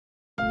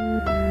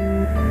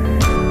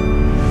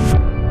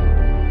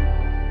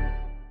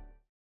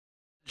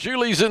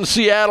Julie's in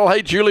Seattle.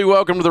 Hey, Julie,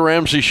 welcome to the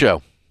Ramsey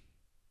Show.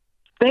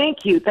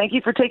 Thank you. Thank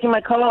you for taking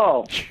my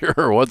call.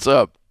 Sure. What's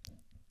up?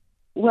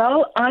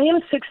 Well, I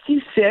am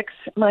 66.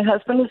 My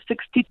husband is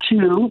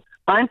 62.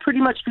 I'm pretty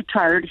much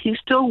retired. He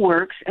still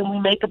works, and we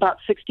make about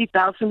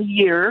 $60,000 a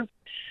year.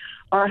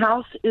 Our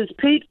house is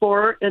paid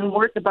for and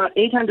worth about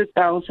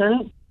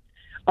 $800,000.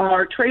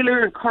 Our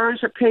trailer and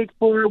cars are paid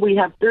for. We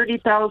have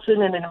 $30,000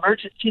 in an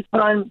emergency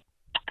fund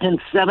and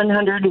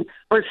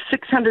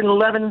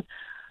 $611,000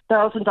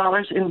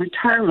 in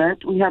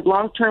retirement. We have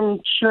long-term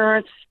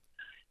insurance,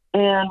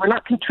 and we're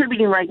not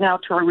contributing right now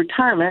to our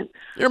retirement.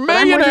 You're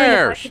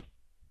millionaires.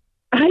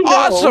 I know.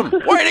 Awesome.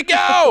 Way to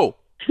go.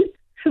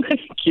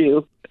 Thank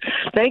you.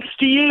 Thanks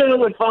to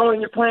you and following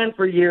your plan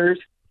for years.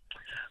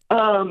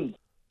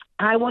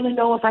 I want to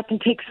know if I can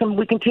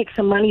we can take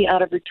some money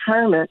out of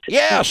retirement.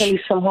 Yes. Send you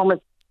some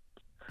home.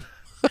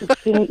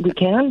 We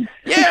can?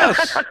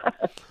 Yes.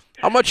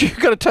 How much are you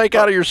going to take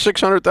out of your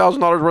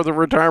 $600,000 worth of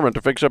retirement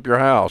to fix up your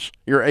house,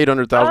 your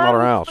 $800,000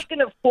 house? I'm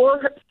looking at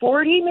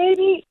 40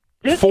 maybe.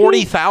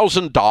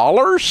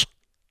 $40,000?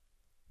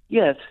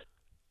 Yes.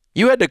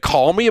 You had to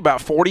call me about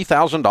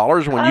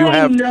 $40,000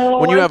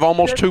 when you have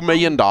almost $2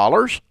 million?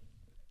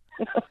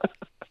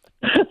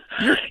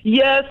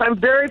 Yes, I'm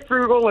very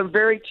frugal and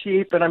very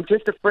cheap, and I'm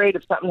just afraid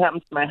if something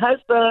happens to my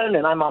husband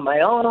and I'm on my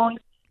own.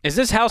 Is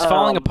this house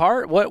falling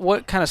apart?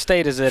 What kind of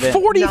state is it in?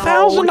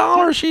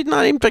 $40,000? She's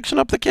not even fixing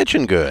up the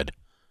kitchen good.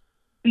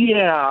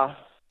 Yeah.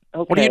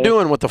 Okay. What are you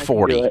doing with the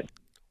 40?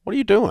 What are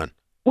you doing?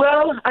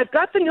 Well, I've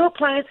got the new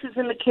appliances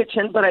in the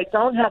kitchen, but I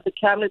don't have the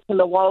cabinets and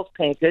the walls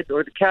painted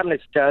or the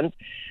cabinets done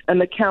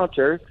and the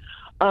counter.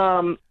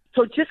 So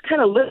just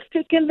kind of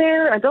lipstick in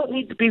there. I don't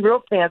need to be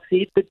real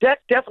fancy. The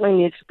deck definitely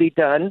needs to be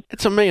done.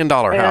 It's $1 million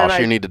house.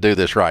 You need to do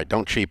this right.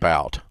 Don't cheap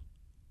out.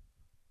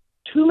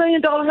 $2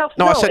 million house?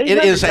 No, I said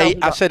it is a.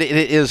 I said it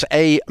is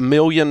 $1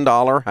 million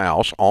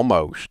house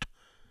almost.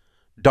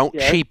 Don't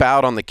cheap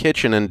out on the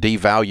kitchen and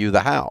devalue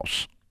the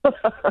house.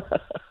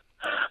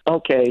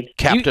 Okay,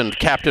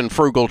 Captain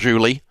Frugal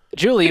Julie.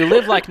 Julie, you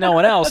live like no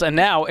one else, and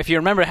now, if you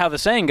remember how the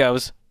saying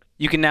goes,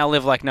 you can now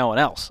live like no one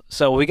else.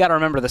 So we got to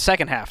remember the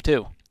second half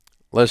too.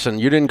 Listen,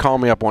 you didn't call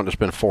me up wanting to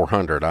spend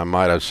 $400. I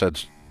might have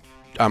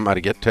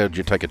told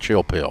you to take a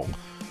chill pill.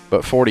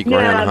 But $40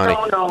 grand, honey.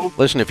 No.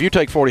 Listen, if you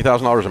take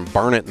 $40,000 and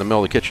burn it in the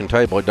middle of the kitchen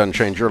table, it doesn't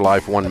change your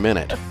life 1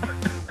 minute.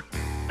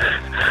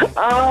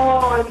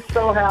 Oh, I'm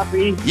so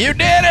happy. You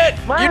did it!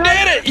 You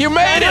did it! You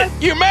made it!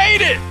 You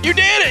made it! You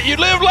did it! You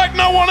live like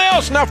no one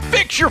else. Now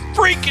fix your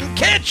freaking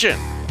kitchen.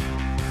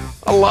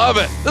 I love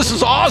it. This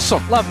is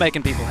awesome. Love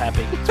making people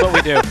happy. That's what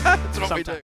we do. That's what we do.